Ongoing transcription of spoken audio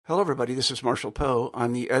Hello, everybody. This is Marshall Poe.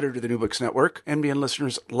 I'm the editor of the New Books Network. NBN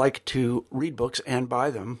listeners like to read books and buy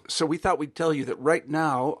them. So we thought we'd tell you that right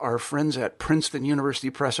now, our friends at Princeton University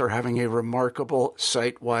Press are having a remarkable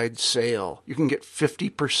site-wide sale. You can get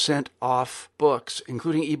 50% off books,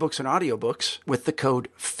 including ebooks and audiobooks, with the code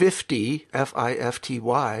 50,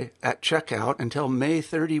 F-I-F-T-Y, at checkout until May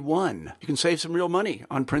 31. You can save some real money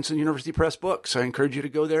on Princeton University Press books. I encourage you to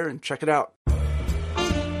go there and check it out.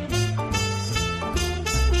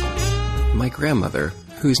 My grandmother,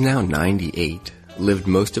 who's now 98, lived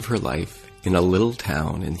most of her life in a little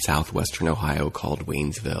town in southwestern Ohio called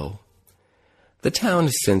Waynesville. The town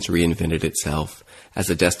has since reinvented itself as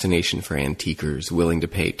a destination for antiquers willing to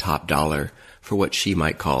pay top dollar for what she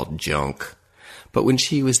might call junk. But when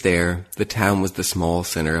she was there, the town was the small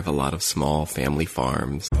center of a lot of small family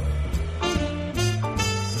farms.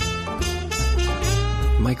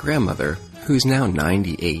 My grandmother, who's now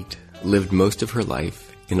 98, lived most of her life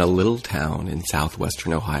in a little town in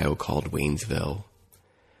southwestern Ohio called Waynesville.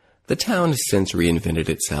 The town has since reinvented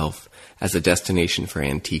itself as a destination for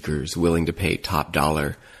antiquers willing to pay top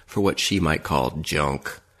dollar for what she might call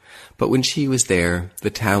junk. But when she was there, the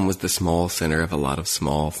town was the small center of a lot of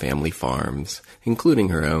small family farms, including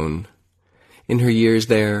her own. In her years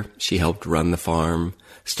there, she helped run the farm,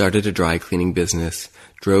 started a dry cleaning business,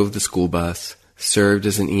 drove the school bus, served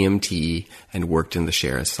as an EMT, and worked in the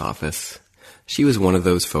sheriff's office. She was one of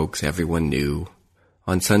those folks everyone knew.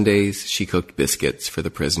 On Sundays, she cooked biscuits for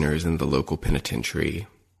the prisoners in the local penitentiary.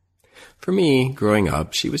 For me, growing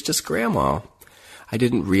up, she was just Grandma. I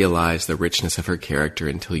didn't realize the richness of her character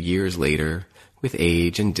until years later, with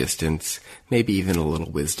age and distance, maybe even a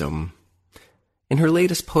little wisdom. In her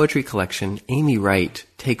latest poetry collection, Amy Wright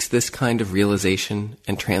takes this kind of realization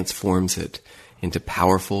and transforms it into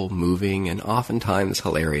powerful, moving, and oftentimes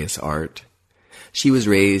hilarious art. She was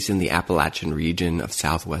raised in the Appalachian region of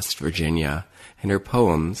Southwest Virginia, and her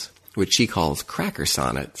poems, which she calls cracker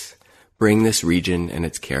sonnets, bring this region and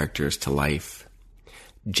its characters to life.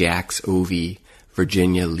 Jax Ovey,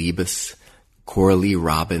 Virginia Liebes, Coralie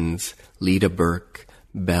Robbins, Leda Burke,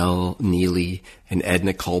 Belle Neely, and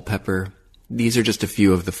Edna Culpepper. These are just a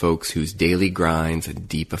few of the folks whose daily grinds and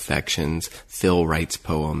deep affections fill Wright's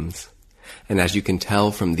poems. And as you can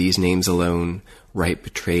tell from these names alone, Wright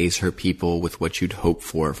betrays her people with what you'd hope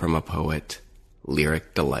for from a poet,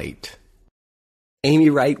 lyric delight. Amy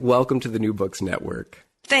Wright, welcome to the New Books Network.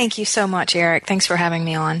 Thank you so much, Eric. Thanks for having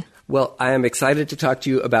me on. Well, I am excited to talk to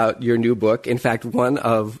you about your new book. In fact, one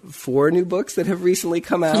of 4 new books that have recently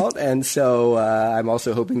come out. And so I'm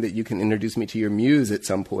also hoping that you can introduce me to your muse at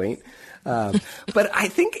some point. But I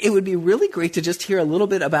think it would be really great to just hear a little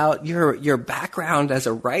bit about your background as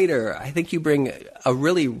a writer. I think you bring a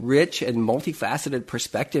really rich and multifaceted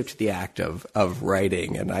perspective to the act of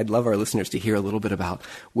writing. And I'd love our listeners to hear a little bit about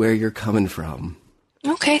where you're coming from.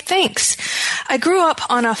 Okay, thanks. I grew up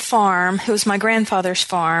on a farm. It was my grandfather's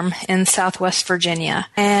farm in Southwest Virginia.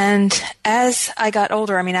 And as I got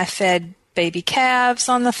older, I fed baby calves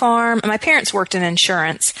on the farm. My parents worked in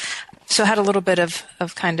insurance. So I had a little bit of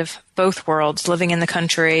kind of both worlds, living in the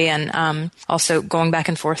country and also going back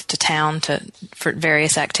and forth to town for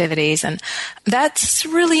various activities. And that's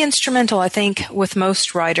really instrumental, I think, with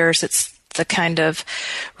most writers. It's the kind of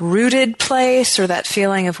rooted place or that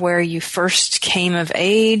feeling of where you first came of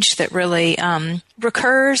age that really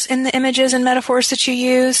recurs in the images and metaphors that you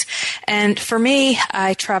use. And for me,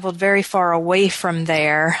 I traveled very far away from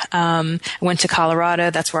there. I went to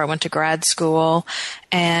Colorado. That's where I went to grad school.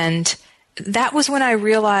 And that was when I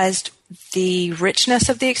realized the richness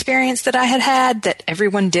of the experience that I had, that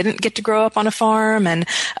everyone didn't get to grow up on a farm and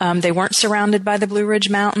they weren't surrounded by the Blue Ridge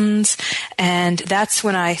Mountains. And that's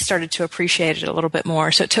when I started to appreciate it a little bit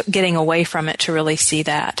more. So it took getting away from it to really see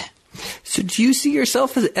that. So do you see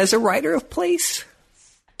yourself as a writer of place?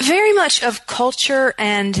 Very much of culture,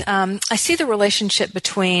 and I see the relationship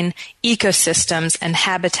between ecosystems and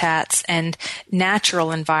habitats and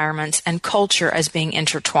natural environments and culture as being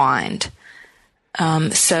intertwined.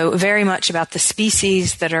 So very much about the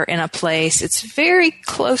species that are in a place. It's very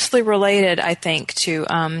closely related, I think, to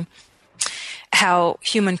how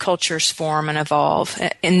human cultures form and evolve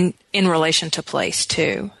in relation to place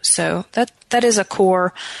too. So that is a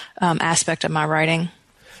core aspect of my writing.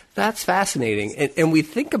 That's fascinating. And we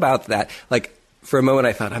think about that, like, for a moment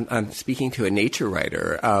I thought I'm speaking to a nature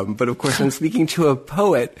writer, but of course I'm speaking to a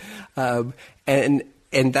poet, and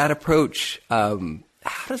that approach,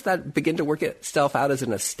 how does that begin to work itself out as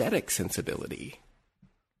an aesthetic sensibility?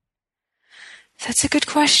 That's a good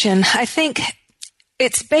question. I think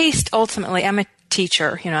it's based ultimately, I'm a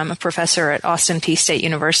teacher, I'm a professor at Austin Peay State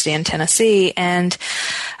University in Tennessee, and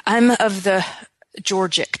I'm of the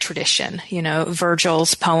Georgic tradition,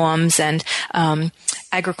 Virgil's poems and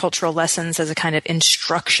agricultural lessons as a kind of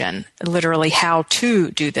instruction, literally how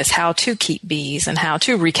to do this, how to keep bees and how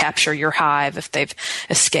to recapture your hive if they've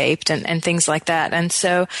escaped and things like that. And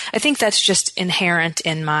so I think that's just inherent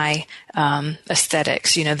in my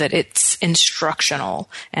aesthetics, that it's instructional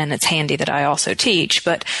and it's handy that I also teach.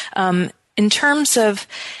 But in terms of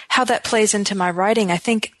how that plays into my writing, I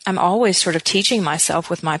think I'm always sort of teaching myself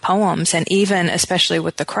with my poems, and even especially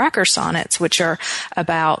with the Cracker Sonnets, which are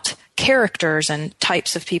about characters and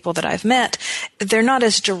types of people that I've met. They're not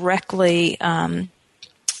as directly,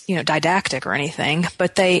 didactic or anything,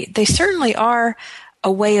 but they certainly are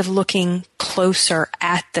a way of looking closer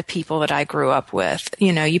at the people that I grew up with.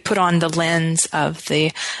 You put on the lens of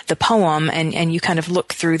the poem and you kind of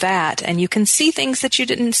look through that and you can see things that you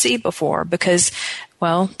didn't see before because,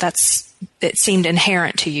 well, it seemed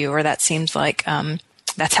inherent to you, or that seems like,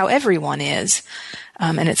 that's how everyone is.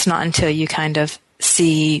 And it's not until you kind of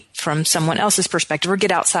see from someone else's perspective or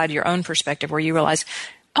get outside your own perspective where you realize,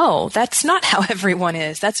 oh, that's not how everyone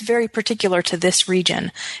is. That's very particular to this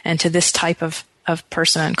region and to this type of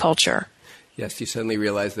person and culture. Yes, you suddenly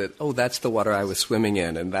realize that, that's the water I was swimming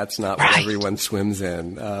in, and that's not what everyone swims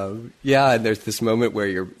in. And there's this moment where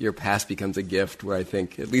your past becomes a gift, where I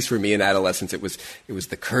think, at least for me in adolescence, it was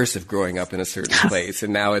the curse of growing up in a certain place,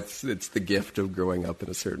 and now it's the gift of growing up in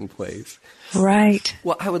a certain place. Right.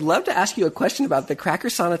 Well, I would love to ask you a question about the Cracker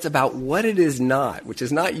Sonnets, about what it is not, which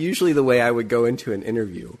is not usually the way I would go into an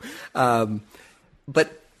interview.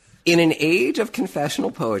 But in an age of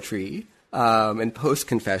confessional poetry, and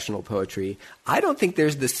post-confessional poetry, I don't think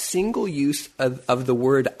there's the single use of the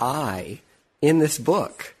word I in this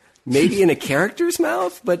book. Maybe in a character's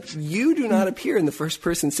mouth, but you do not appear in the first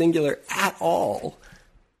person singular at all.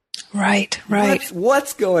 Right.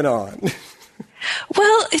 What's going on?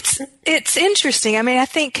 Well, it's interesting. I mean, I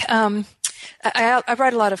think I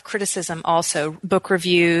write a lot of criticism also, book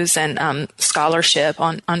reviews and scholarship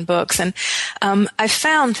on books. And I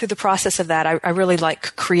found through the process of that, I really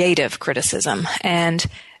like creative criticism. And,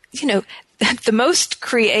 the most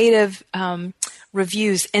creative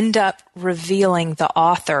reviews end up revealing the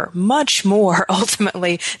author much more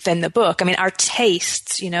ultimately than the book. I mean, our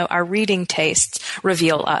tastes, our reading tastes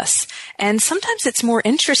reveal us. And sometimes it's more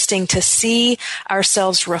interesting to see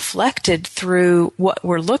ourselves reflected through what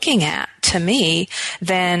we're looking at, to me,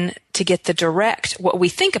 than to get the direct, what we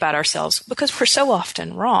think about ourselves, because we're so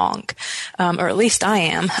often wrong. Or at least I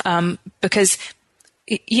am, because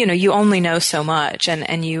you only know so much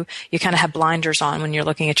and you kind of have blinders on when you're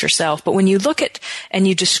looking at yourself. But when you look at and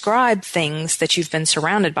you describe things that you've been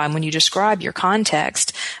surrounded by, and when you describe your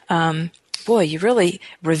context, you really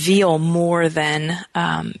reveal more than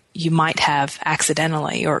you might have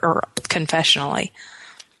accidentally or confessionally.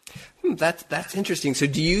 That's interesting. So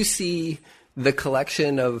do you see the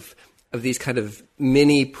collection of these kind of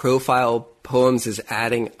mini profile poems as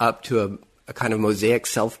adding up to a kind of mosaic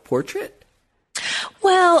self-portrait?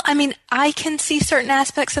 Well, I mean, I can see certain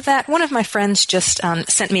aspects of that. One of my friends just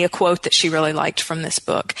sent me a quote that she really liked from this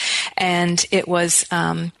book, and it was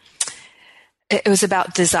about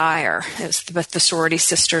desire. It was the Sorority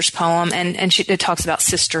Sisters poem, and it talks about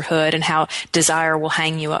sisterhood and how desire will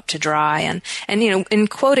hang you up to dry. And in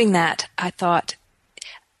quoting that, I thought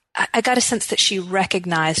I got a sense that she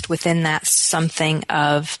recognized within that something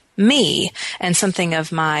of me and something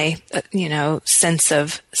of my, sense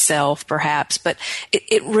of self, perhaps. But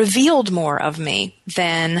it revealed more of me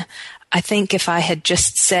than I think if I had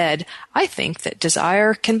just said, I think that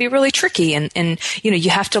desire can be really tricky and you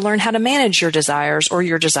have to learn how to manage your desires or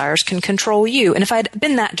your desires can control you. And if I'd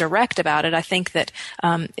been that direct about it, I think that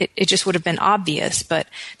it just would have been obvious. But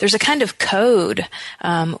there's a kind of code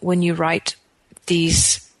when you write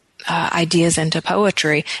these ideas into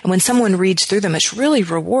poetry. And when someone reads through them, it's really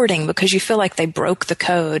rewarding because you feel like they broke the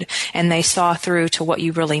code and they saw through to what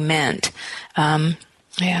you really meant.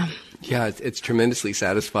 Yeah, it's tremendously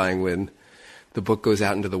satisfying when the book goes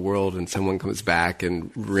out into the world and someone comes back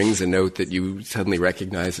and rings a note that you suddenly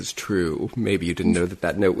recognize as true. Maybe you didn't know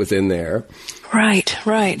that note was in there. Right.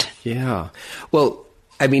 Yeah. Well,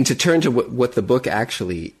 I mean, to turn to what the book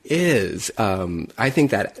actually is, I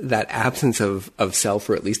think that absence of self,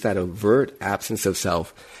 or at least that overt absence of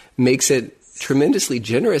self, makes it tremendously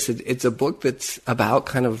generous. It's a book that's about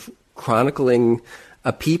kind of chronicling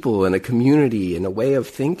a people and a community and a way of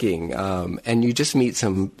thinking, and you just meet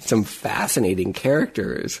some fascinating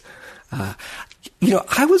characters. I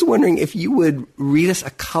was wondering if you would read us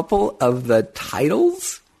a couple of the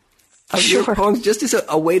titles of your poems, just as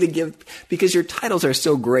a way to give, because your titles are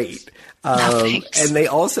so great. And they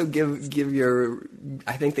also give your,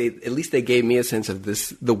 I think at least they gave me a sense of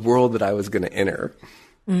the world that I was going to enter.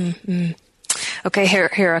 Mm-hmm. Okay, here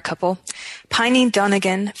are a couple. Piney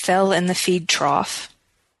Donegan fell in the feed trough.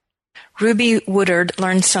 Ruby Woodard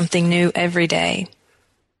learned something new every day.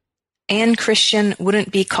 Anne Christian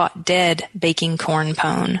wouldn't be caught dead baking corn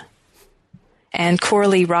pone. And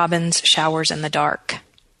Coralie Robbins showers in the dark.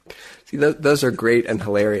 See, those are great and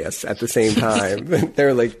hilarious at the same time.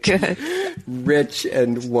 They're like good, rich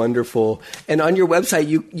and wonderful. And on your website,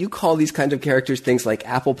 you call these kinds of characters things like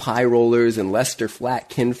apple pie rollers and Lester Flat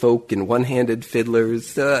kinfolk and one-handed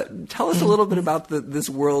fiddlers. Tell us a little bit about this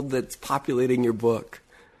world that's populating your book.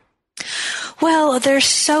 Well, there's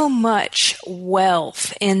so much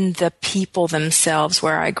wealth in the people themselves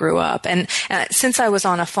where I grew up. And since I was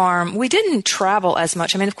on a farm, we didn't travel as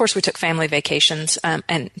much. I mean, of course, we took family vacations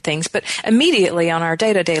and things, but immediately on our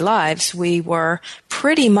day-to-day lives, we were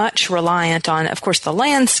pretty much reliant on, of course, the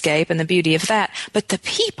landscape and the beauty of that, but the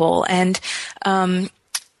people. And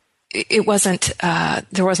it wasn't,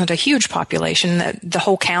 there wasn't a huge population. The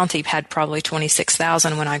whole county had probably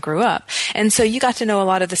 26,000 when I grew up. And so you got to know a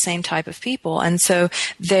lot of the same type of people. And so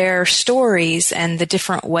their stories and the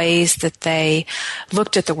different ways that they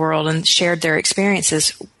looked at the world and shared their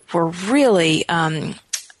experiences were really,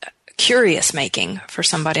 curious making for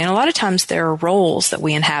somebody. And a lot of times there are roles that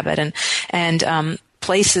we inhabit and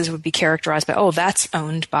places would be characterized by, oh, that's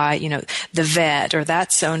owned by, the vet, or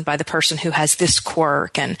that's owned by the person who has this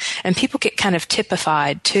quirk. And people get kind of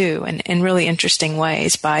typified too in really interesting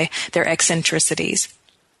ways by their eccentricities.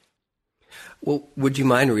 Well, would you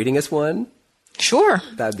mind reading us one? Sure.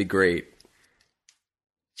 That'd be great.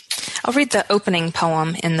 I'll read the opening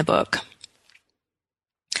poem in the book.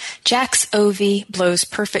 Jack's Ovie blows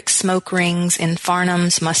perfect smoke rings in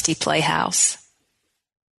Farnham's musty playhouse.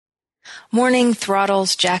 Morning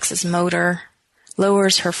throttles Jax's motor,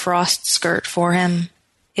 lowers her frost skirt for him,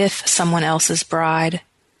 if someone else's bride.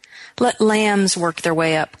 Let lambs work their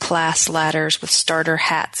way up class ladders with starter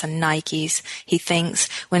hats and Nikes, he thinks,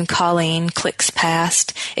 when Colleen clicks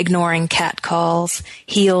past, ignoring catcalls,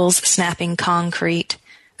 heels snapping concrete,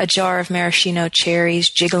 a jar of maraschino cherries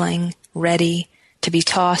jiggling, ready to be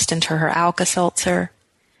tossed into her Alka-Seltzer.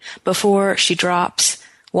 Before she drops,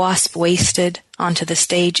 wasp-waisted, onto the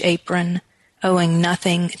stage apron, owing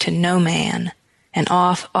nothing to no man, and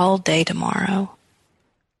off all day tomorrow.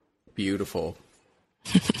 Beautiful.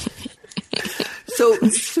 So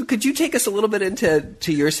could you take us a little bit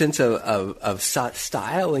into your sense of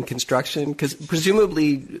style and construction? Because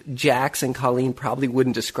presumably Jax and Colleen probably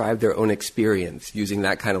wouldn't describe their own experience using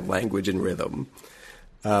that kind of language and rhythm.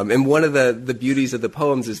 And one of the beauties of the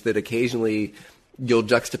poems is that occasionally you'll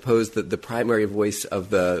juxtapose the primary voice of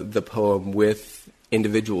the poem with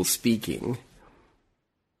individuals speaking.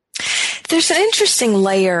 There's an interesting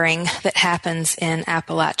layering that happens in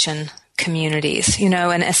Appalachian communities,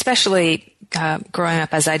 and especially growing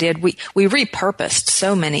up as I did, we repurposed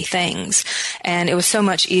so many things, and it was so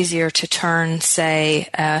much easier to turn, say,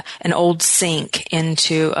 an old sink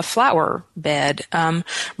into a flower bed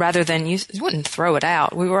rather than you wouldn't throw it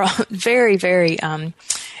out. We were very, very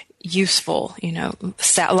useful,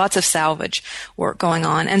 lots of salvage work going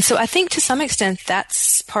on. And so I think to some extent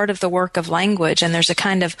that's part of the work of language, and there's a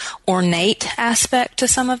kind of ornate aspect to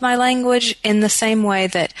some of my language in the same way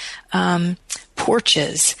that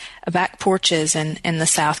back porches in the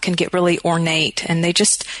South can get really ornate, and they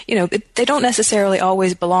just, they don't necessarily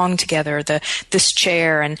always belong together. This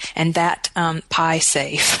chair and that pie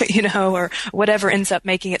safe, or whatever ends up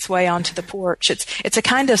making its way onto the porch. It's a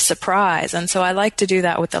kind of surprise, and so I like to do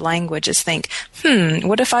that with the language. Is think,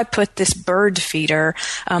 what if I put this bird feeder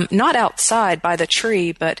not outside by the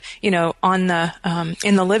tree, but on the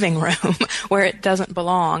in the living room where it doesn't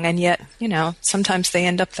belong, and yet sometimes they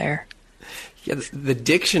end up there. Yeah, the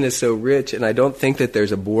diction is so rich, and I don't think that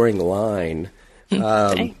there's a boring line.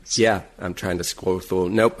 Yeah, I'm trying to scroll through.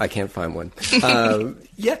 Nope, I can't find one.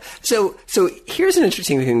 Yeah, so here's an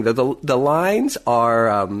interesting thing. The lines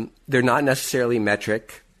are they're not necessarily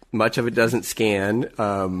metric. Much of it doesn't scan,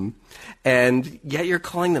 and yet you're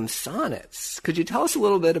calling them sonnets. Could you tell us a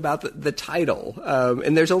little bit about the title?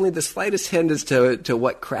 And there's only the slightest hint as to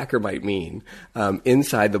what cracker might mean.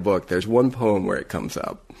 Inside the book, there's one poem where it comes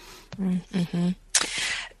up. Mm-hmm.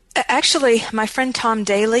 Actually, my friend Tom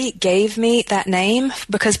Daly gave me that name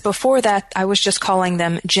because before that I was just calling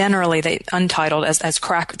them generally untitled as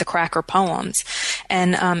the Cracker poems.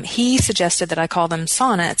 And he suggested that I call them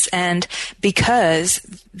sonnets, and because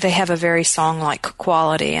they have a very song-like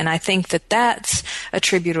quality, and I think that that's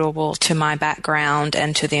attributable to my background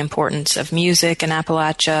and to the importance of music in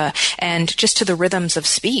Appalachia, and just to the rhythms of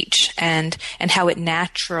speech and how it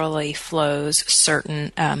naturally flows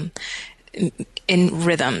certain in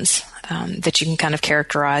rhythms that you can kind of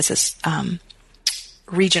characterize as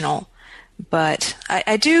regional. But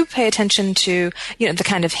I do pay attention to, the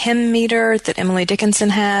kind of hymn meter that Emily Dickinson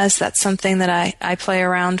has. That's something that I play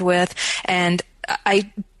around with. And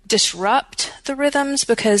I disrupt the rhythms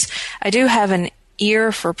because I do have an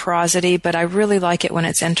ear for prosody, but I really like it when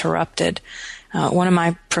it's interrupted. One of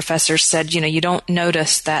my professors said, you don't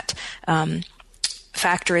notice that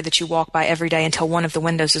factory that you walk by every day until one of the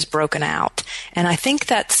windows is broken out. And I think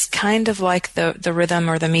that's kind of like the rhythm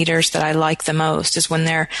or the meters that I like the most, is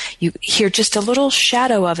when you hear just a little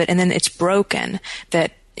shadow of it and then it's broken,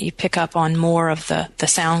 that you pick up on more of the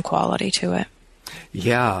sound quality to it.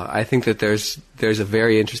 Yeah, I think that there's a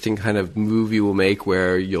very interesting kind of move you will make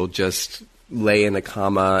where you'll just lay in a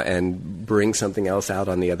comma and bring something else out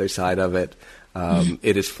on the other side of it.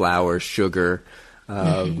 It is flour, sugar,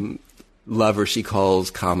 lover she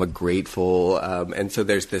calls, comma, grateful. And so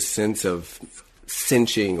there's this sense of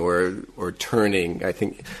cinching or turning. I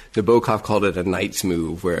think Nabokov called it a knight's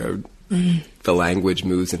move, where the language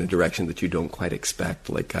moves in a direction that you don't quite expect,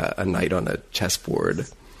 like a knight on a chessboard.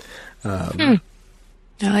 I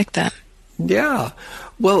like that. Yeah.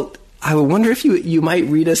 Well, I wonder if you might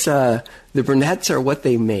read us The Burnett's Are What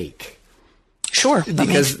They Make. Sure.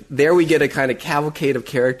 Because there we get a kind of cavalcade of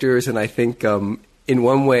characters, and I think in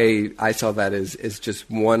one way I saw that as just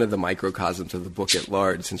one of the microcosms of the book at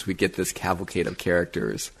large, since we get this cavalcade of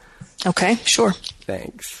characters. Okay, sure.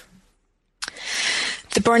 Thanks.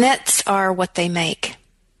 The Burnett's Are What They Make.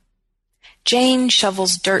 Jane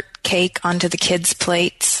shovels dirt cake onto the kids'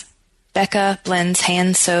 plates. Becca blends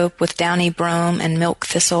hand soap with downy brome and milk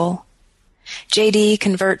thistle. J.D.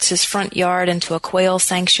 converts his front yard into a quail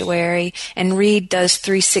sanctuary, and Reed does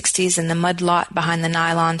 360s in the mud lot behind the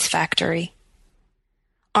nylons factory.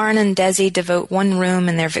 Arn and Desi devote one room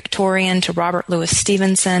in their Victorian to Robert Louis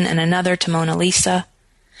Stevenson and another to Mona Lisa.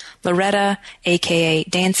 Loretta, a.k.a.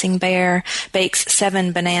 Dancing Bear, bakes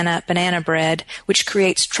 7 banana bread, which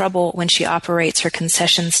creates trouble when she operates her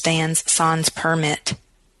concession stand's sans permit.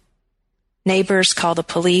 Neighbors call the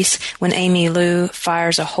police when Amy Lou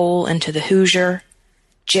fires a hole into the Hoosier.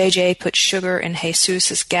 JJ puts sugar in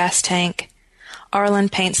Jesus's gas tank. Arlen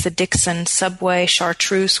paints the Dixon subway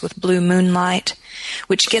chartreuse with blue moonlight,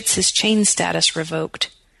 which gets his chain status revoked.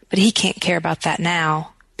 But he can't care about that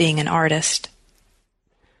now, being an artist.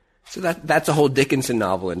 So that's a whole Dickinson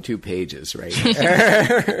novel in 2 pages, right?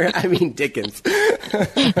 I mean, Dickens.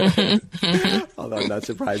 Although not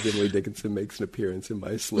surprisingly, Dickinson makes an appearance in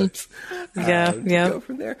my slips. Yeah. Go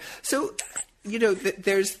from there. So,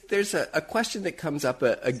 there's a question that comes up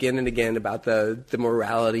again and again about the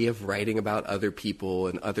morality of writing about other people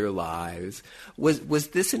and other lives. Was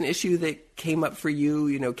this an issue that came up for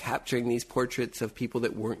you? Capturing these portraits of people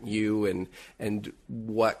that weren't you, and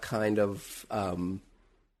what kind of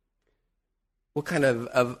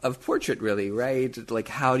portrait, really, right? Like,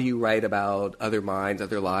 how do you write about other minds,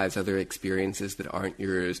 other lives, other experiences that aren't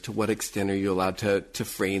yours? To what extent are you allowed to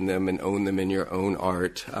frame them and own them in your own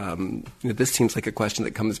art? This seems like a question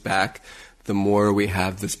that comes back the more we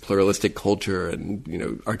have this pluralistic culture,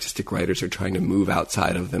 and, artistic writers are trying to move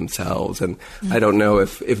outside of themselves. And I don't know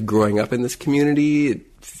if growing up in this community, it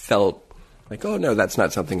felt like, oh, no, that's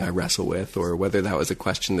not something I wrestle with, or whether that was a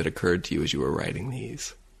question that occurred to you as you were writing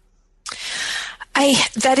these.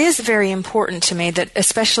 That is very important to me, that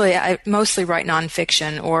especially I mostly write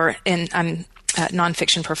nonfiction, I'm a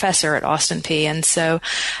nonfiction professor at Austin Peay. And so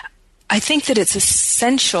I think that it's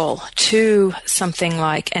essential to something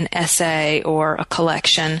like an essay or a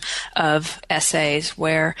collection of essays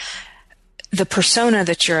where the persona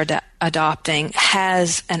that you're adopting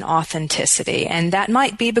has an authenticity. And that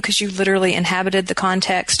might be because you literally inhabited the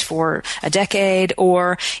context for a decade,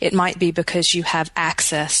 or it might be because you have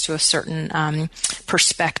access to a certain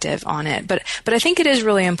perspective on it. But I think it is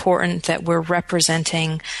really important that we're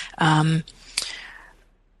representing our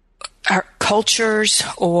cultures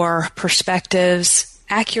or perspectives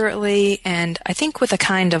accurately, and I think with a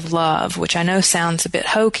kind of love, which I know sounds a bit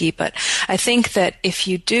hokey, but I think that if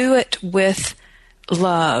you do it with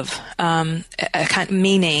love, a kind of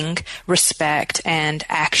meaning, respect, and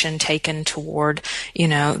action taken toward,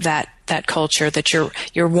 that that culture that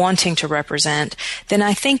you're wanting to represent, then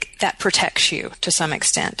I think that protects you to some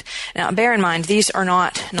extent. Now, bear in mind, these are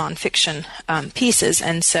not nonfiction pieces,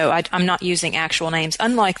 and so I'm not using actual names,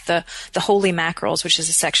 unlike the Holy Mackerels, which is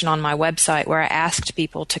a section on my website where I asked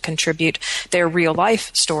people to contribute their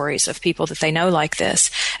real-life stories of people that they know like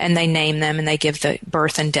this, and they name them, and they give the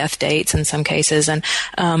birth and death dates in some cases, and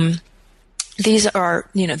these are,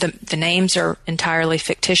 the names are entirely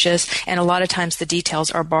fictitious, and a lot of times the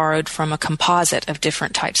details are borrowed from a composite of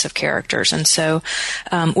different types of characters. And so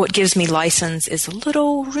what gives me license is a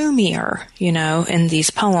little roomier, in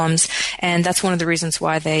these poems, and that's one of the reasons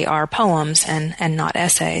why they are poems and not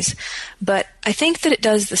essays. But I think that it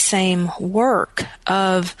does the same work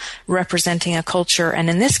of representing a culture,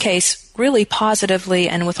 and in this case, really positively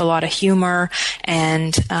and with a lot of humor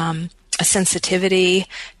and a sensitivity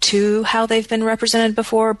to how they've been represented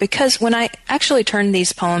before, because when I actually turned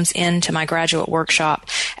these poems into my graduate workshop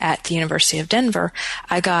at the University of Denver,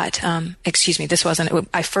 I got, I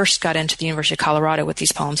first got into the University of Colorado with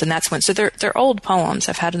these poems, and that's when, so they're old poems.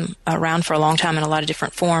 I've had them around for a long time in a lot of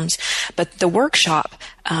different forms, but the workshop,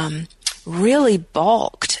 really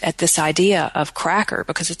balked at this idea of cracker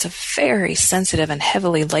because it's a very sensitive and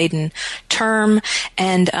heavily laden term,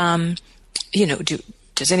 and,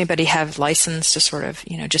 does anybody have license to sort of,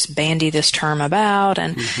 just bandy this term about?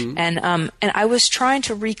 And I was trying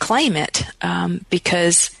to reclaim it,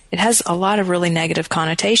 because it has a lot of really negative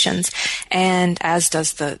connotations, and as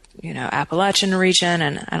does the, Appalachian region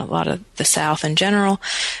and a lot of the South in general,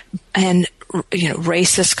 and,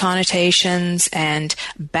 racist connotations and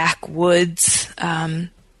backwoods,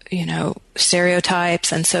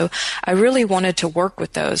 stereotypes. And so I really wanted to work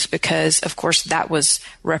with those because, of course, that was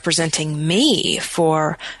representing me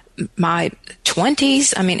for my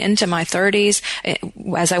 20s, into my 30s.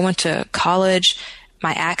 As I went to college,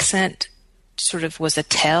 my accent sort of was a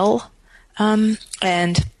tell,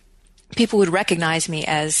 and people would recognize me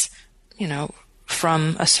as,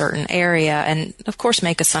 from a certain area, and of course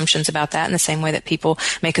make assumptions about that in the same way that people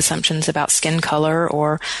make assumptions about skin color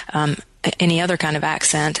or any other kind of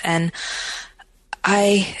accent. And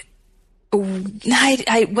I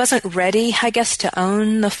wasn't ready, I guess, to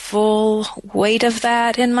own the full weight of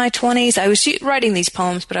that in my 20s. I was writing these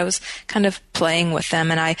poems, but I was kind of playing with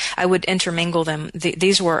them, and I would intermingle them.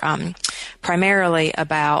 These were primarily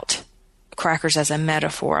about crackers as a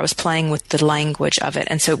metaphor. I was playing with the language of it.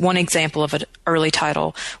 And so one example of an early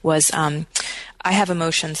title was, I have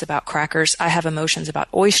emotions about crackers. I have emotions about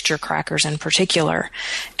oyster crackers in particular.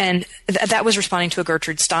 And that was responding to a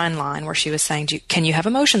Gertrude Stein line where she was saying, can you have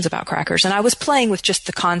emotions about crackers? And I was playing with just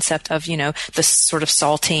the concept of, the sort of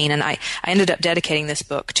saltine. And I ended up dedicating this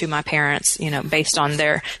book to my parents, based on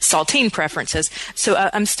their saltine preferences. So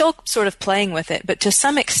I'm still sort of playing with it. But to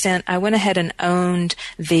some extent, I went ahead and owned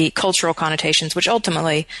the cultural connotations, which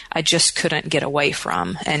ultimately I just couldn't get away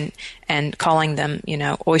from. And calling them,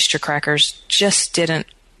 oyster crackers just didn't,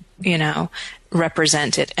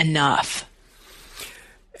 represent it enough.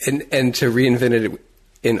 And to reinvent it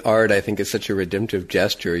in art, I think is such a redemptive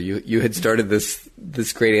gesture. You had started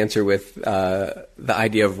this great answer with the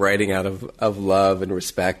idea of writing out of love and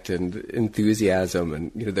respect and enthusiasm.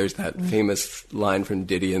 And there's that famous line from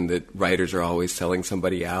Didion that writers are always selling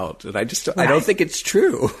somebody out. And I don't think it's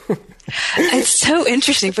true. It's so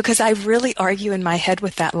interesting because I really argue in my head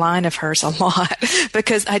with that line of hers a lot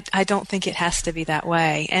because I don't think it has to be that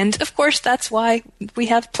way. And of course, that's why we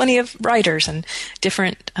have plenty of writers and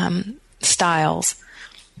different styles.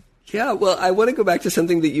 Yeah, well, I want to go back to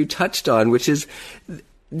something that you touched on, which is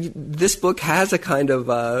this book has a kind of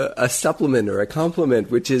a supplement or a complement,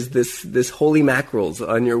 which is this Holy Mackerels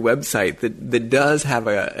on your website that does have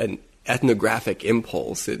an ethnographic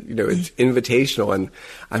impulse. It's invitational, and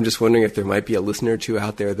I'm just wondering if there might be a listener or two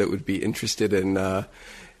out there that would be interested in.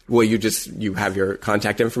 You have your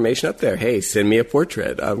contact information up there. Hey, send me a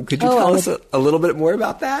portrait. Could you tell us a little bit more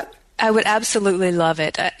about that? I would absolutely love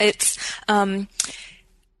it. It's.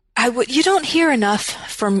 You don't hear enough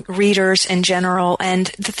from readers in general, and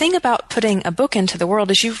the thing about putting a book into the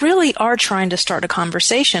world is you really are trying to start a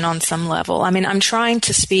conversation on some level. I'm trying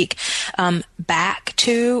to speak back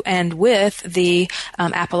to and with the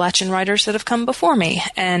Appalachian writers that have come before me,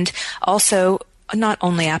 and also not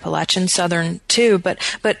only Appalachian, Southern too, but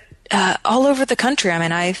all over the country.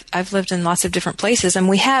 I've lived in lots of different places, and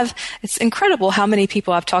it's incredible how many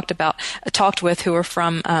people I've talked with who are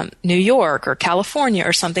from New York or California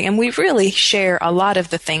or something, and we really share a lot of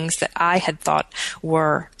the things that I had thought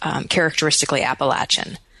were characteristically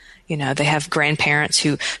Appalachian. They have grandparents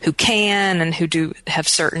who can and who do have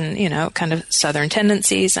certain, kind of Southern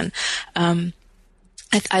tendencies, and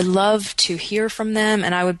I love to hear from them,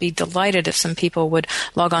 and I would be delighted if some people would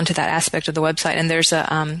log on to that aspect of the website. And there's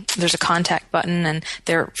a contact button, and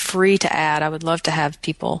they're free to add. I would love to have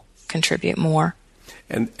people contribute more.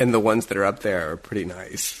 And the ones that are up there are pretty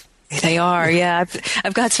nice. They are, yeah.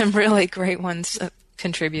 I've got some really great ones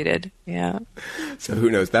contributed, yeah. So who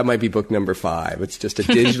knows? That might be book number 5. It's just a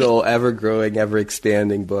digital, ever-growing,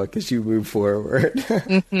 ever-expanding book as you move forward.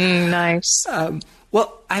 Nice.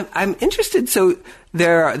 Well, I'm interested. So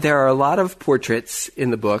there are a lot of portraits in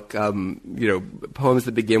the book, poems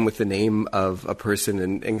that begin with the name of a person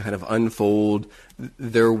and kind of unfold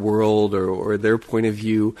their world or their point of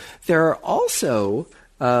view. There are also,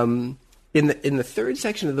 in the third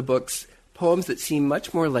section of the books, poems that seem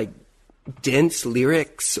much more like dense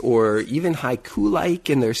lyrics or even haiku-like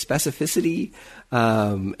in their specificity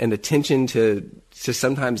and attention to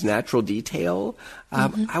sometimes natural detail.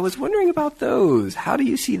 I was wondering about those. How do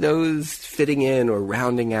you see those fitting in or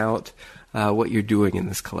rounding out what you're doing in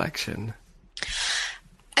this collection?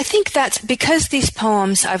 I think that's because these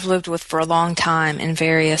poems I've lived with for a long time in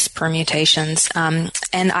various permutations.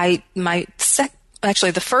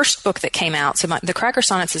 Actually, the first book that came out, so the Cracker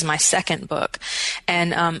Sonnets is my second book,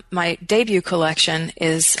 and my debut collection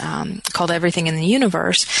is called Everything in the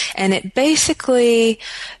Universe, and it basically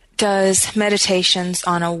does meditations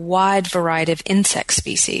on a wide variety of insect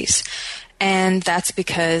species. And that's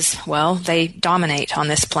because, well, they dominate on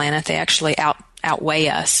this planet. They actually outweigh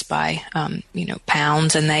us by,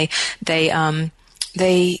 pounds, and they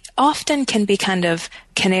often can be kind of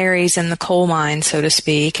canaries in the coal mine, so to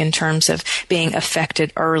speak, in terms of being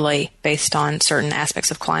affected early based on certain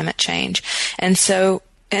aspects of climate change. And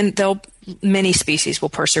many species will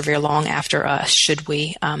persevere long after us should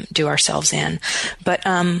we do ourselves in. But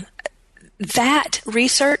that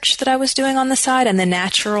research that I was doing on the side and the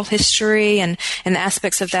natural history and the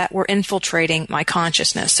aspects of that were infiltrating my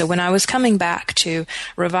consciousness. So when I was coming back to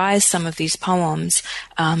revise some of these poems,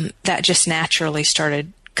 that just naturally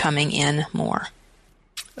started coming in more.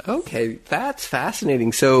 Okay, that's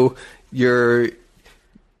fascinating. So your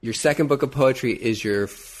second book of poetry is your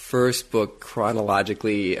first book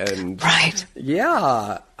chronologically, and right.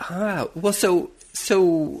 Yeah. Well, so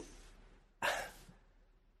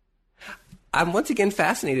I'm once again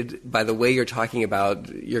fascinated by the way you're talking about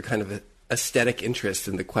your kind of aesthetic interest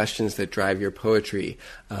in the questions that drive your poetry,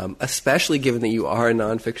 especially given that you are a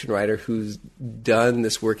nonfiction writer who's done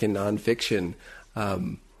this work in nonfiction.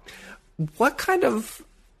 What kind of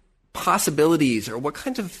possibilities or what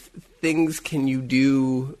kinds of things can you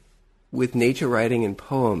do with nature writing and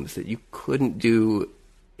poems that you couldn't do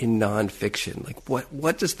in nonfiction? Like,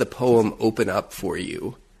 what does the poem open up for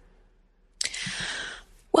you?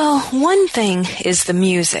 Well, one thing is the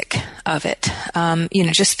music of it.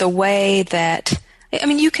 Just the way that,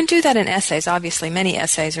 you can do that in essays. Obviously, many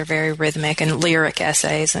essays are very rhythmic and lyric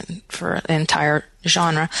essays and for an entire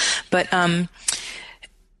genre. But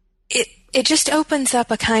it just opens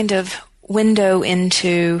up a kind of window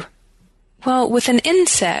into, well, with an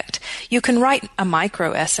insect, you can write a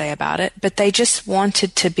micro essay about it, but they just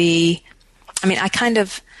wanted to be, I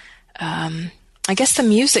guess the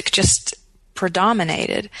music just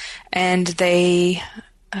predominated, and it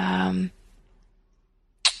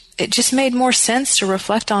just made more sense to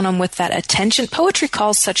reflect on them with that attention. Poetry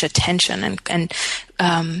calls such attention, and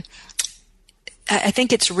I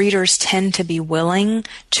think its readers tend to be willing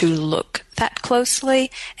to look that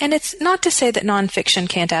closely. And it's not to say that nonfiction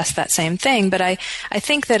can't ask that same thing, but I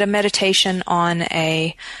think that a meditation on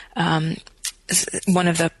one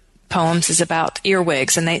of the poems is about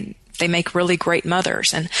earwigs, and they make really great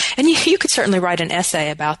mothers. And you could certainly write an essay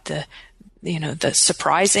about the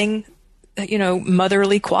surprising,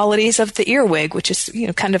 motherly qualities of the earwig, which is,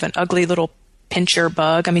 kind of an ugly little pincher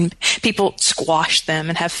bug. People squash them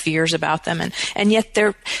and have fears about them. And yet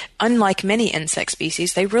they're, unlike many insect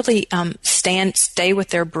species, they really stay with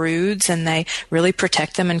their broods, and they really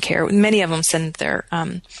protect them and care. Many of them send their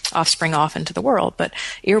offspring off into the world, but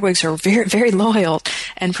earwigs are very, very loyal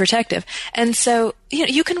and protective. And so,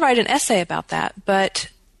 you can write an essay about that, but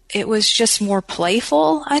it was just more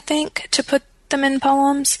playful, I think, to put them in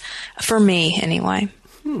poems, for me anyway.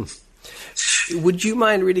 Would you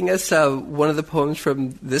mind reading us one of the poems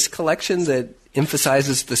from this collection that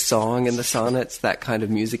emphasizes the song and the sonnets, that kind of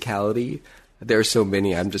musicality? There are so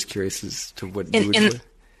many. I'm just curious as to what you would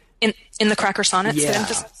in the Cracker Sonnets? Yeah,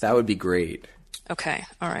 that would be great. Okay.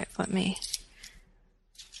 All right.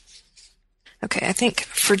 Okay, I think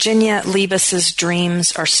Virginia Liebes's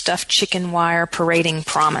dreams are stuffed chicken wire parading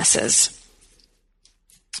promises.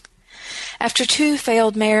 After 2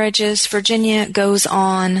 failed marriages, Virginia goes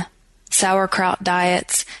on Sauerkraut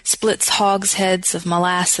diets, splits hogsheads of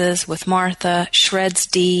molasses with Martha, shreds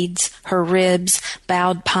deeds, her ribs,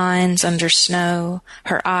 bowed pines under snow,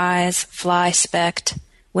 her eyes, fly-specked,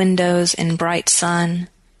 windows in bright sun.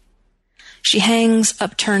 She hangs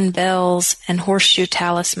upturned bells and horseshoe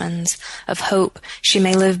talismans of hope she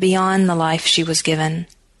may live beyond the life she was given.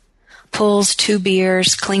 Pulls 2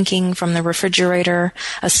 beers clinking from the refrigerator,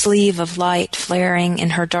 a sleeve of light flaring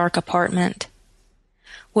in her dark apartment.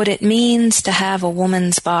 What it means to have a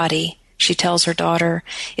woman's body, she tells her daughter,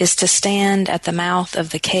 is to stand at the mouth of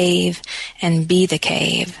the cave and be the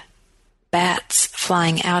cave. Bats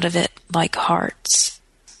flying out of it like hearts.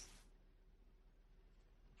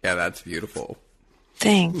 Yeah, that's beautiful.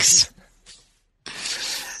 Thanks.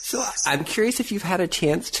 So I'm curious if you've had a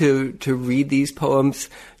chance to read these poems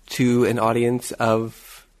to an audience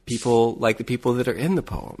of people like the people that are in the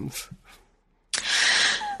poems.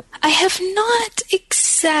 I have not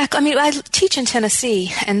exactly. I mean, I teach in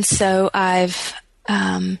Tennessee, and so I've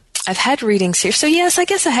had readings here. So yes, I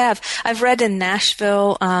guess I have. I've read in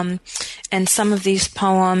Nashville, and some of these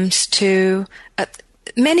poems too.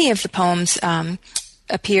 Many of the poems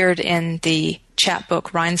appeared in the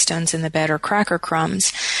chapbook Rhinestones in the Bed or Cracker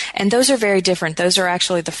Crumbs, and those are very different. Those are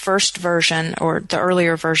actually the first version or the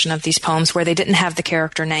earlier version of these poems where they didn't have the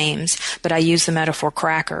character names, but I use the metaphor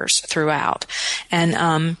crackers throughout. And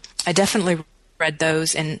I definitely read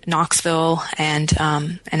those in Knoxville and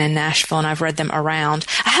in Nashville, and I've read them around.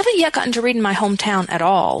 I haven't yet gotten to read in my hometown at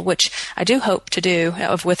all, which I do hope to do,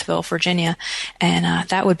 of Wytheville, Virginia, and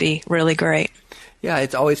that would be really great. Yeah,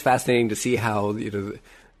 it's always fascinating to see how,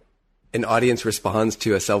 an audience responds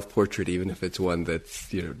to a self-portrait, even if it's one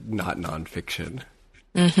that's, not nonfiction.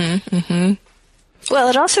 Mm-hmm, mm-hmm. Well,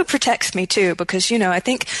 it also protects me, too, because, I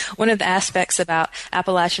think one of the aspects about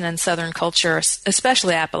Appalachian and Southern culture,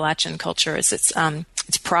 especially Appalachian culture, is its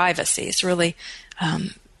privacy. It's really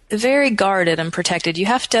very guarded and protected. You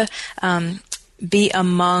have to be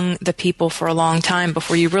among the people for a long time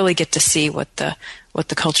before you really get to see what the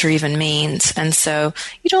culture even means. And so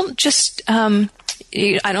you don't just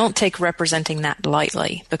I don't take representing that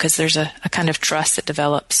lightly, because there's a kind of trust that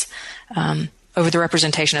develops over the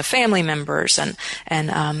representation of family members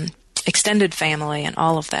and extended family and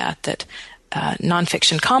all of that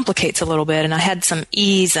nonfiction complicates a little bit. And I had some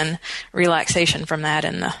ease and relaxation from that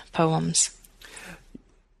in the poems.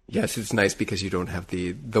 Yes, it's nice because you don't have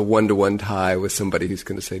the one-to-one tie with somebody who's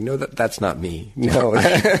going to say, no, that's not me. No,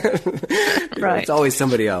 right. It's always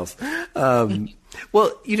somebody else. Well,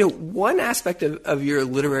 one aspect of your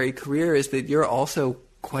literary career is that you're also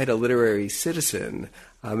quite a literary citizen.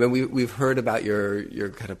 And we've heard about your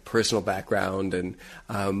kind of personal background,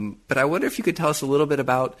 but I wonder if you could tell us a little bit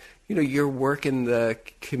about your work in the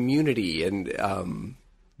community and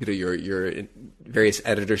your various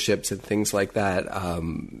editorships and things like that.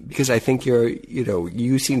 Because I think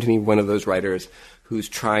you seem to me one of those writers who's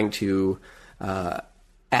trying to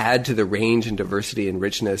add to the range and diversity and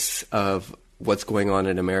richness of what's going on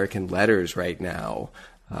in American letters right now,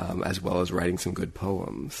 as well as writing some good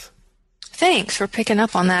poems. Thanks for picking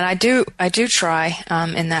up on that. I do try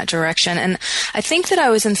in that direction. And I think that I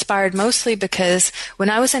was inspired mostly because when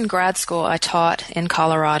I was in grad school, I taught in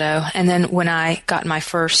Colorado. And then when I got my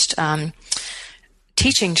first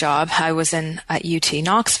teaching job, I was at UT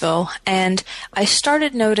Knoxville. And I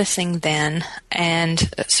started noticing then, and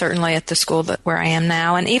certainly at the school where I am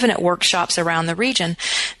now, and even at workshops around the region,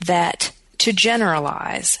 that to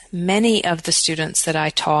generalize, many of the students that I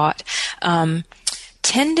taught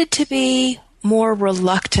tended to be more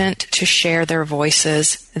reluctant to share their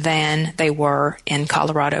voices than they were in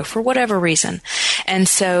Colorado for whatever reason. And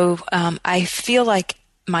so I feel like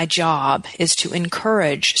my job is to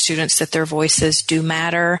encourage students that their voices do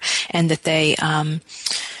matter and that they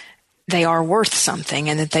are worth something,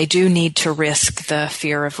 and that they do need to risk the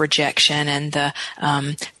fear of rejection and the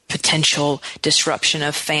potential disruption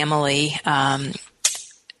of family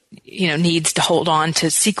needs to hold on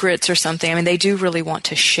to secrets or something. I mean, they do really want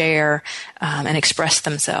to share and express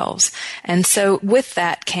themselves. And so with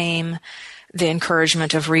that came the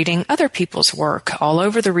encouragement of reading other people's work all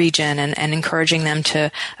over the region and encouraging them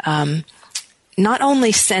to not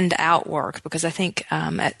only send out work, because I think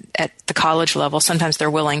at the college level, sometimes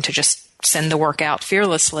they're willing to just send the work out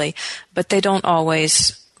fearlessly, but they don't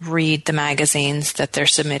always read the magazines that they're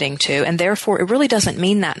submitting to. And therefore, it really doesn't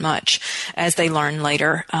mean that much, as they learn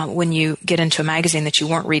later when you get into a magazine that you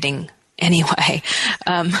weren't reading anyway.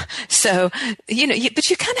 So, but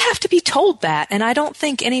you kind of have to be told that. And I don't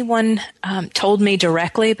think anyone told me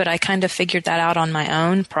directly, but I kind of figured that out on my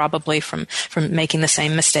own, probably from making the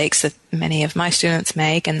same mistakes that many of my students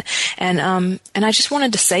make. And I just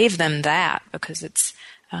wanted to save them that, because it's,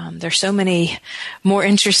 there's so many more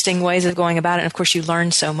interesting ways of going about it. And of course, you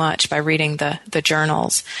learn so much by reading the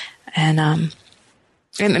journals. And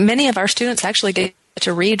many of our students actually get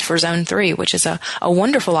to read for Zone 3, which is a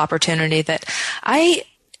wonderful opportunity that I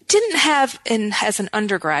didn't have as an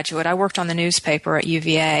undergraduate. I worked on the newspaper at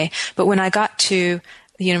UVA, but when I got to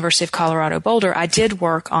the University of Colorado Boulder, I did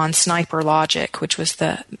work on Sniper Logic, which was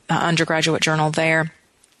the undergraduate journal there.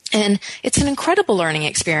 And it's an incredible learning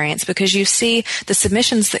experience, because you see the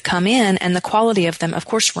submissions that come in, and the quality of them, of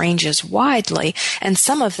course, ranges widely. And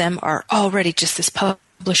some of them are already just this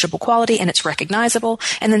publishable quality, and it's recognizable.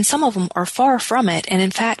 And then some of them are far from it. And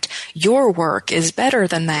in fact, your work is better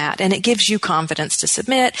than that. And it gives you confidence to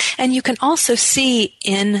submit. And you can also see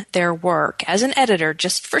in their work, as an editor,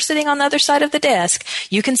 just for sitting on the other side of the desk,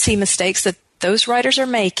 you can see mistakes that those writers are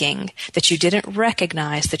making that you didn't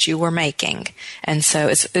recognize that you were making. And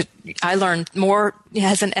so I learned more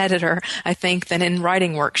as an editor, I think, than in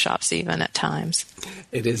writing workshops even at times.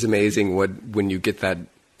 It is amazing when you get that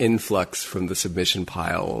influx from the submission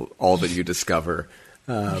pile, all that you discover.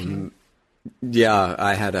 Yeah,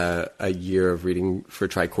 I had a year of reading for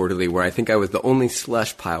Tri-Quarterly where I think I was the only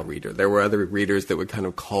slush pile reader. There were other readers that would kind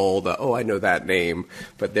of call I know that name,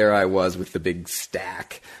 but there I was with the big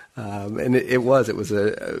stack. And it was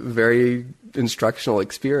a very instructional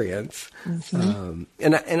experience. Mm-hmm.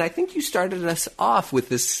 And I think you started us off with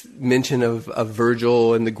this mention of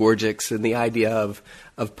Virgil and the Gorgics, and the idea of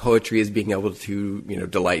poetry as being able to,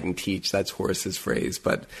 delight and teach. That's Horace's phrase.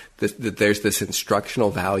 But that there's this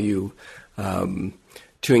instructional value to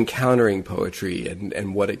encountering poetry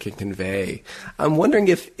and what it can convey. I'm wondering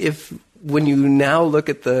if when you now look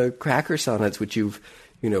at the Cracker Sonnets, which you've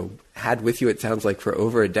had with you, it sounds like, for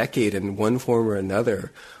over a decade in one form or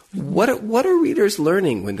another, what are readers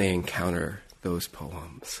learning when they encounter those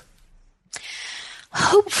poems?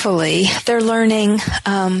 Hopefully, they're learning,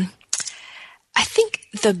 I think,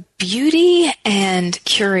 the beauty and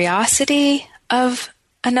curiosity of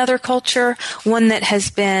another culture, one that has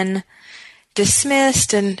been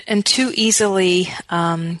dismissed and too easily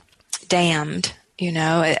damned,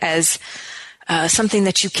 as something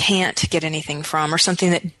that you can't get anything from, or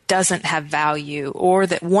something that doesn't have value, or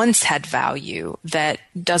that once had value that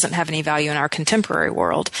doesn't have any value in our contemporary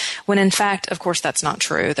world. When in fact, of course, that's not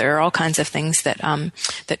true. There are all kinds of things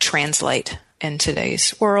that translate in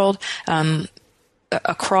today's world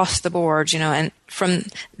across the board, and from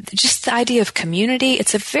just the idea of community,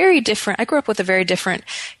 it's a very different. I grew up with a very different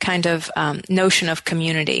kind of notion of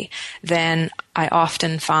community than I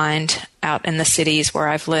often find out in the cities where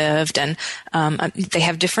I've lived, and they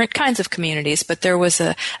have different kinds of communities. But there was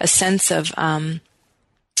a sense of, I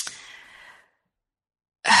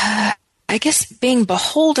guess, being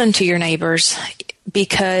beholden to your neighbors,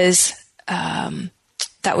 because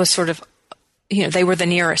that was sort of, they were the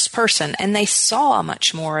nearest person, and they saw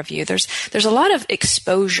much more of you. There's a lot of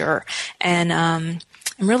exposure, and I'm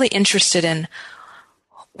really interested in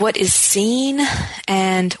what is seen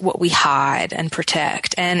and what we hide and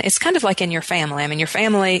protect. And it's kind of like in your family. I mean, your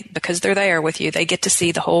family, because they're there with you, they get to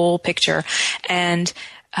see the whole picture. And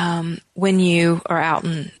when you are out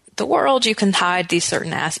in the world, you can hide these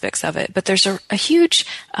certain aspects of it. But there's a huge,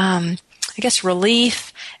 I guess,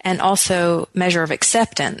 relief and also measure of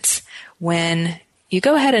acceptance when you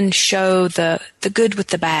go ahead and show the good with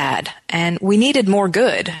the bad. And we needed more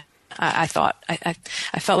good. I thought. I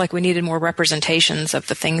felt like we needed more representations of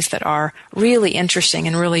the things that are really interesting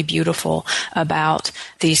and really beautiful about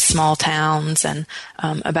these small towns, and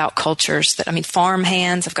about cultures farm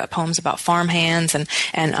hands. I've got poems about farm hands and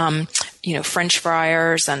French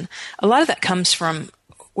friars, and a lot of that comes from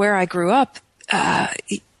where I grew up.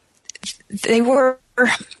 They were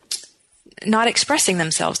not expressing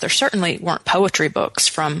themselves. There certainly weren't poetry books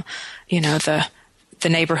from, the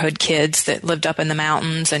neighborhood kids that lived up in the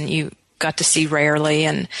mountains and you got to see rarely.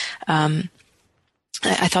 And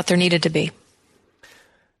I thought there needed to be.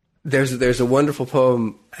 There's a wonderful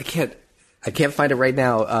poem. I can't find it right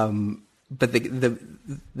now. But the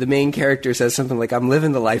main character says something like, "I'm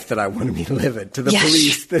living the life that I want to be living," to the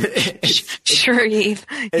police. Shreve.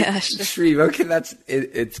 Yes. Shreve. Okay,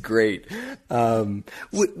 it's great.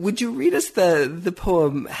 Would you read us the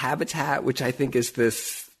poem Habitat, which I think is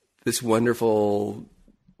this wonderful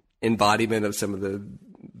embodiment of some of the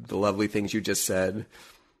lovely things you just said?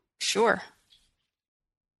 Sure.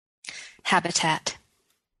 Habitat.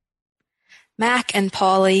 Mac and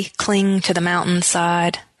Polly cling to the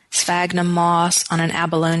mountainside, sphagnum moss on an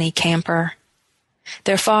abalone camper.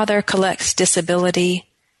 Their father collects disability.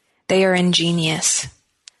 They are ingenious.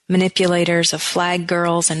 Manipulators of flag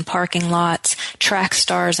girls in parking lots, track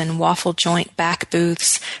stars in waffle joint back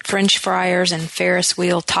booths, French fryers and Ferris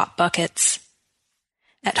wheel top buckets.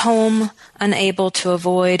 At home, unable to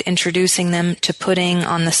avoid introducing them to pudding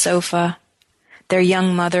on the sofa, their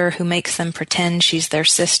young mother who makes them pretend she's their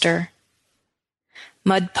sister.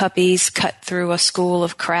 Mud puppies cut through a school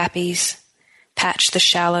of crappies, patch the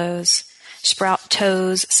shallows, sprout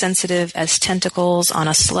toes sensitive as tentacles on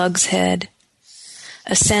a slug's head,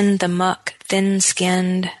 ascend the muck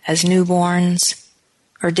thin-skinned as newborns,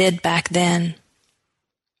 or did back then.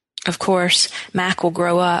 Of course, Mac will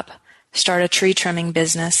grow up, start a tree-trimming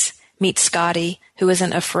business, meet Scotty, who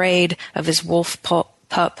isn't afraid of his wolf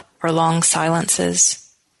pup or long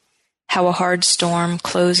silences. How a hard storm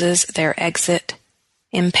closes their exit.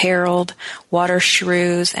 Imperiled, water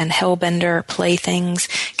shrews and hellbender playthings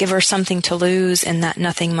give her something to lose in that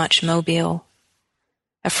nothing-much mobile.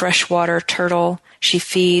 A freshwater turtle she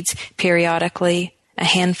feeds periodically, a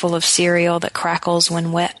handful of cereal that crackles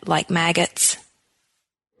when wet like maggots.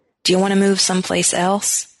 Do you want to move someplace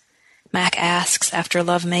else? Mac asks after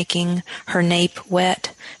lovemaking, her nape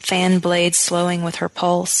wet, fan blades slowing with her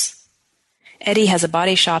pulse. Eddie has a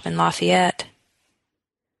body shop in Lafayette.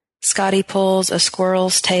 Scotty pulls a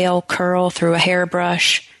squirrel's tail curl through a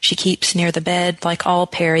hairbrush she keeps near the bed like all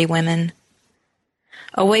Perry women.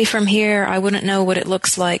 Away from here, I wouldn't know what it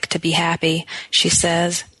looks like to be happy, she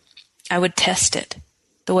says. I would test it,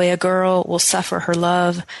 the way a girl will suffer her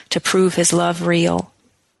love to prove his love real.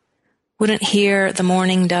 Wouldn't hear the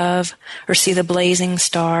morning dove or see the blazing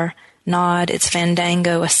star nod its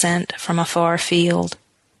fandango ascent from a far field.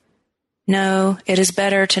 No, it is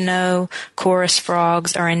better to know chorus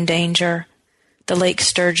frogs are in danger, the lake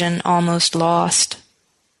sturgeon almost lost.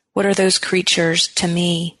 What are those creatures to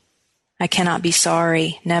me? I cannot be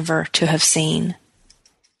sorry never to have seen.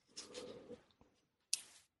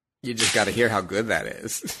 You just got to hear how good that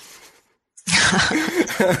is.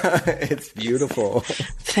 It's beautiful.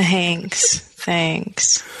 Thanks.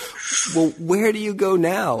 Well, where do you go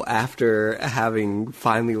now after having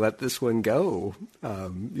finally let this one go?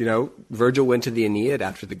 Virgil went to the Aeneid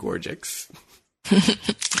after the Gorgics.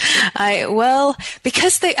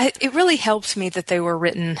 Because it really helped me that they were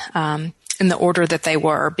written in the order that they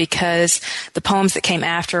were, because the poems that came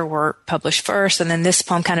after were published first, and then this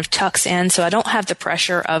poem kind of tucks in, so I don't have the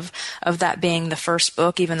pressure of that being the first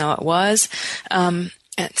book, even though it was.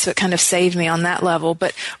 And so it kind of saved me on that level.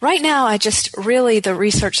 But right now, the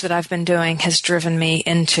research that I've been doing has driven me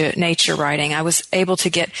into nature writing. I was able to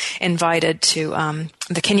get invited to,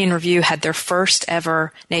 the Kenyon Review had their first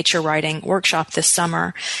ever nature writing workshop this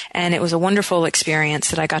summer. And it was a wonderful experience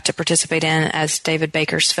that I got to participate in as David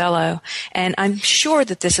Baker's fellow. And I'm sure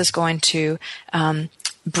that this is going to,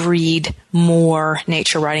 breed more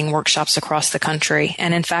nature writing workshops across the country.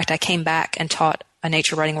 And in fact, I came back and taught a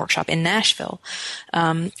nature writing workshop in Nashville.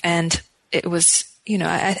 And it was,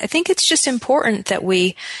 I think it's just important that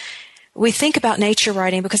we think about nature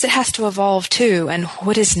writing because it has to evolve too. And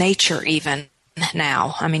what is nature even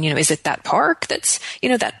now? I mean, is it that park that's,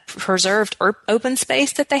 that preserved open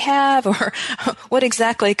space that they have, or what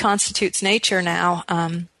exactly constitutes nature now?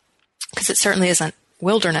 Because it certainly isn't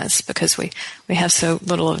wilderness, because we have so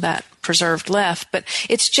little of that preserved left. But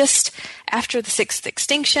it's just after the sixth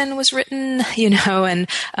extinction was written, and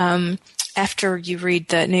after you read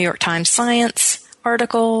the New York Times Science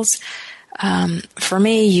articles, for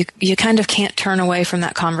me, you kind of can't turn away from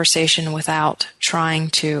that conversation without trying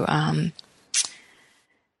to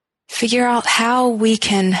figure out how we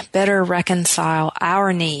can better reconcile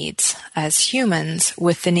our needs as humans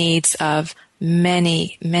with the needs of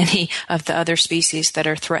many, many of the other species that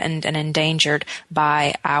are threatened and endangered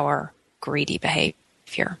by our greedy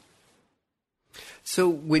behavior. So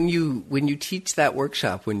when you teach that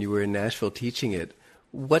workshop, when you were in Nashville teaching it,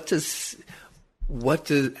 how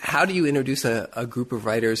do you introduce a group of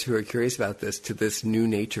writers who are curious about this to this new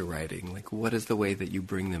nature writing? Like, what is the way that you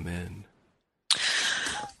bring them in?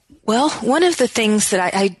 Well, one of the things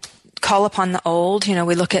that I call upon the old,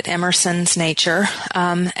 we look at Emerson's Nature,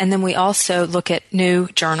 and then we also look at new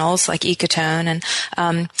journals like Ecotone,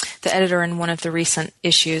 and the editor in one of the recent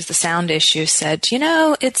issues, the Sound issue, said,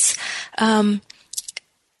 it's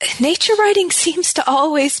nature writing seems to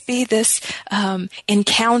always be this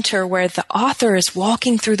encounter where the author is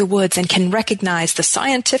walking through the woods and can recognize the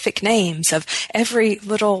scientific names of every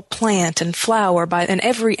little plant and flower and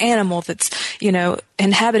every animal that's,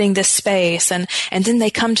 inhabiting this space. And then they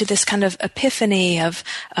come to this kind of epiphany of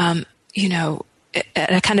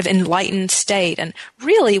at a kind of enlightened state. And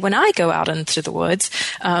really, when I go out into the woods,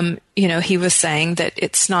 he was saying that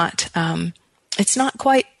it's not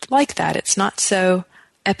quite like that. It's not so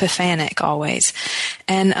epiphanic always.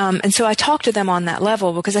 And so I talk to them on that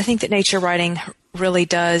level because I think that nature writing really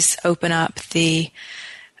does open up the,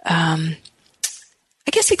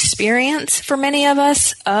 experience for many of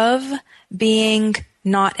us of being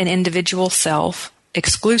not an individual self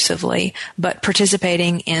exclusively, but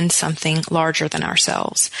participating in something larger than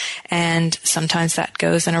ourselves. And sometimes that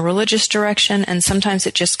goes in a religious direction, and sometimes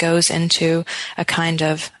it just goes into a kind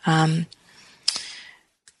of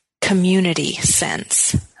community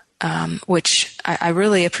sense, which I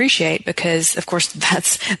really appreciate because, of course,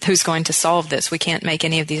 that's who's going to solve this. We can't make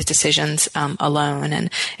any of these decisions alone,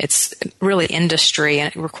 and it's really industry,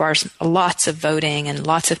 and it requires lots of voting and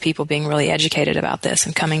lots of people being really educated about this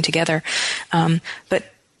and coming together.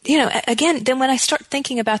 But again, then when I start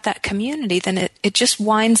thinking about that community, then it just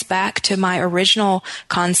winds back to my original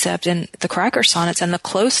concept in the Cracker Sonnets and the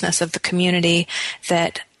closeness of the community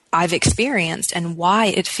that I've experienced and why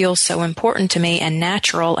it feels so important to me and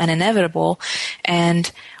natural and inevitable,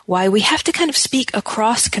 and why we have to kind of speak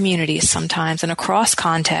across communities sometimes and across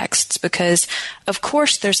contexts, because of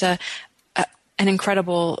course there's an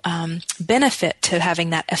incredible benefit to having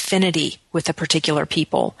that affinity with a particular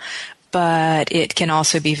people, but it can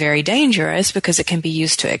also be very dangerous because it can be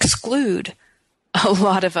used to exclude a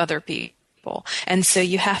lot of other people. And so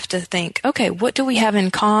you have to think, okay, what do we have in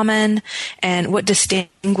common and what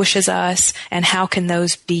distinguishes us and how can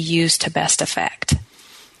those be used to best effect?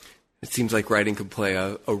 It seems like writing could play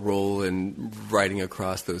a role in writing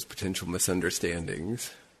across those potential misunderstandings.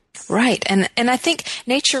 Right. And I think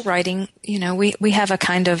nature writing, we have a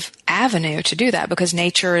kind of avenue to do that because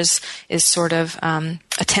nature is sort of a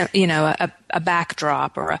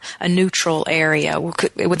backdrop or a neutral area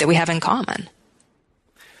that we have in common.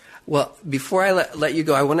 Well, before I let you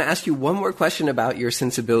go, I want to ask you one more question about your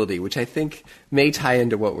sensibility, which I think may tie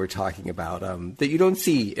into what we're talking about, that you don't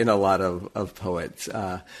see in a lot of poets,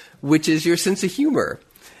 which is your sense of humor.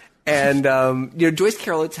 And, Joyce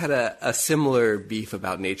Carol had a similar beef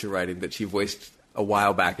about nature writing that she voiced a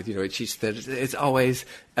while back. She said it's always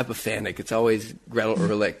epiphanic. It's always Gretel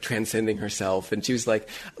Ehrlich transcending herself. And she was like,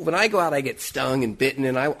 when I go out, I get stung and bitten,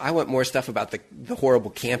 and I want more stuff about the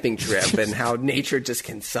horrible camping trip and how nature just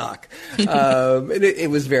can suck. And it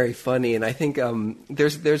was very funny. And I think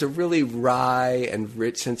there's a really wry and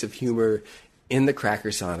rich sense of humor in the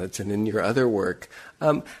Cracker Sonnets and in your other work.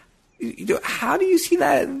 How do you see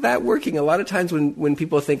that working? A lot of times when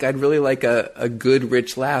people think I'd really like a good,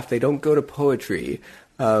 rich laugh, they don't go to poetry.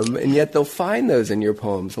 And yet they'll find those in your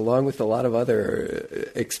poems along with a lot of other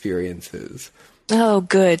experiences. Oh,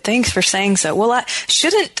 good. Thanks for saying so. Well,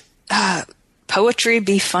 shouldn't poetry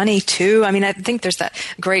be funny too? I mean, I think there's that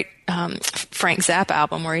great Frank Zappa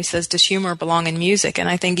album where he says, does humor belong in music? And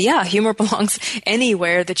I think, yeah, humor belongs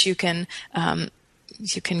anywhere that you can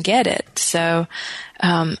get it. So,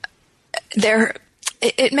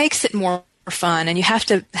 it makes it more fun, and you have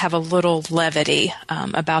to have a little levity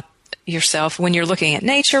about yourself when you're looking at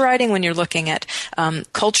nature writing, when you're looking at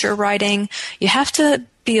culture writing. You have to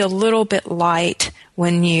be a little bit light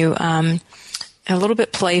when you a little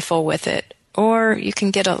bit playful with it, or you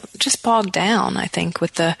can get just bogged down, I think,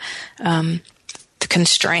 with the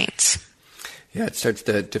constraints. Yeah, it starts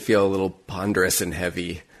to feel a little ponderous and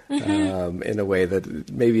heavy in a way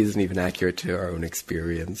that maybe isn't even accurate to our own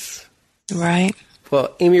experience. Right.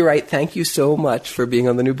 Well, Amy Wright, thank you so much for being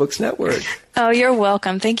on the New Books Network. Oh, you're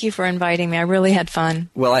welcome. Thank you for inviting me. I really had fun.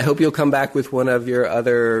 Well, I hope you'll come back with one of your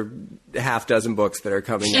other half dozen books that are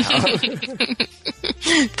coming out.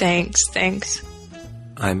 Thanks.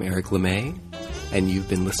 I'm Eric LeMay, and you've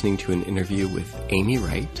been listening to an interview with Amy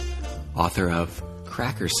Wright, author of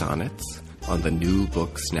Cracker Sonnets on the New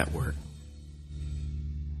Books Network.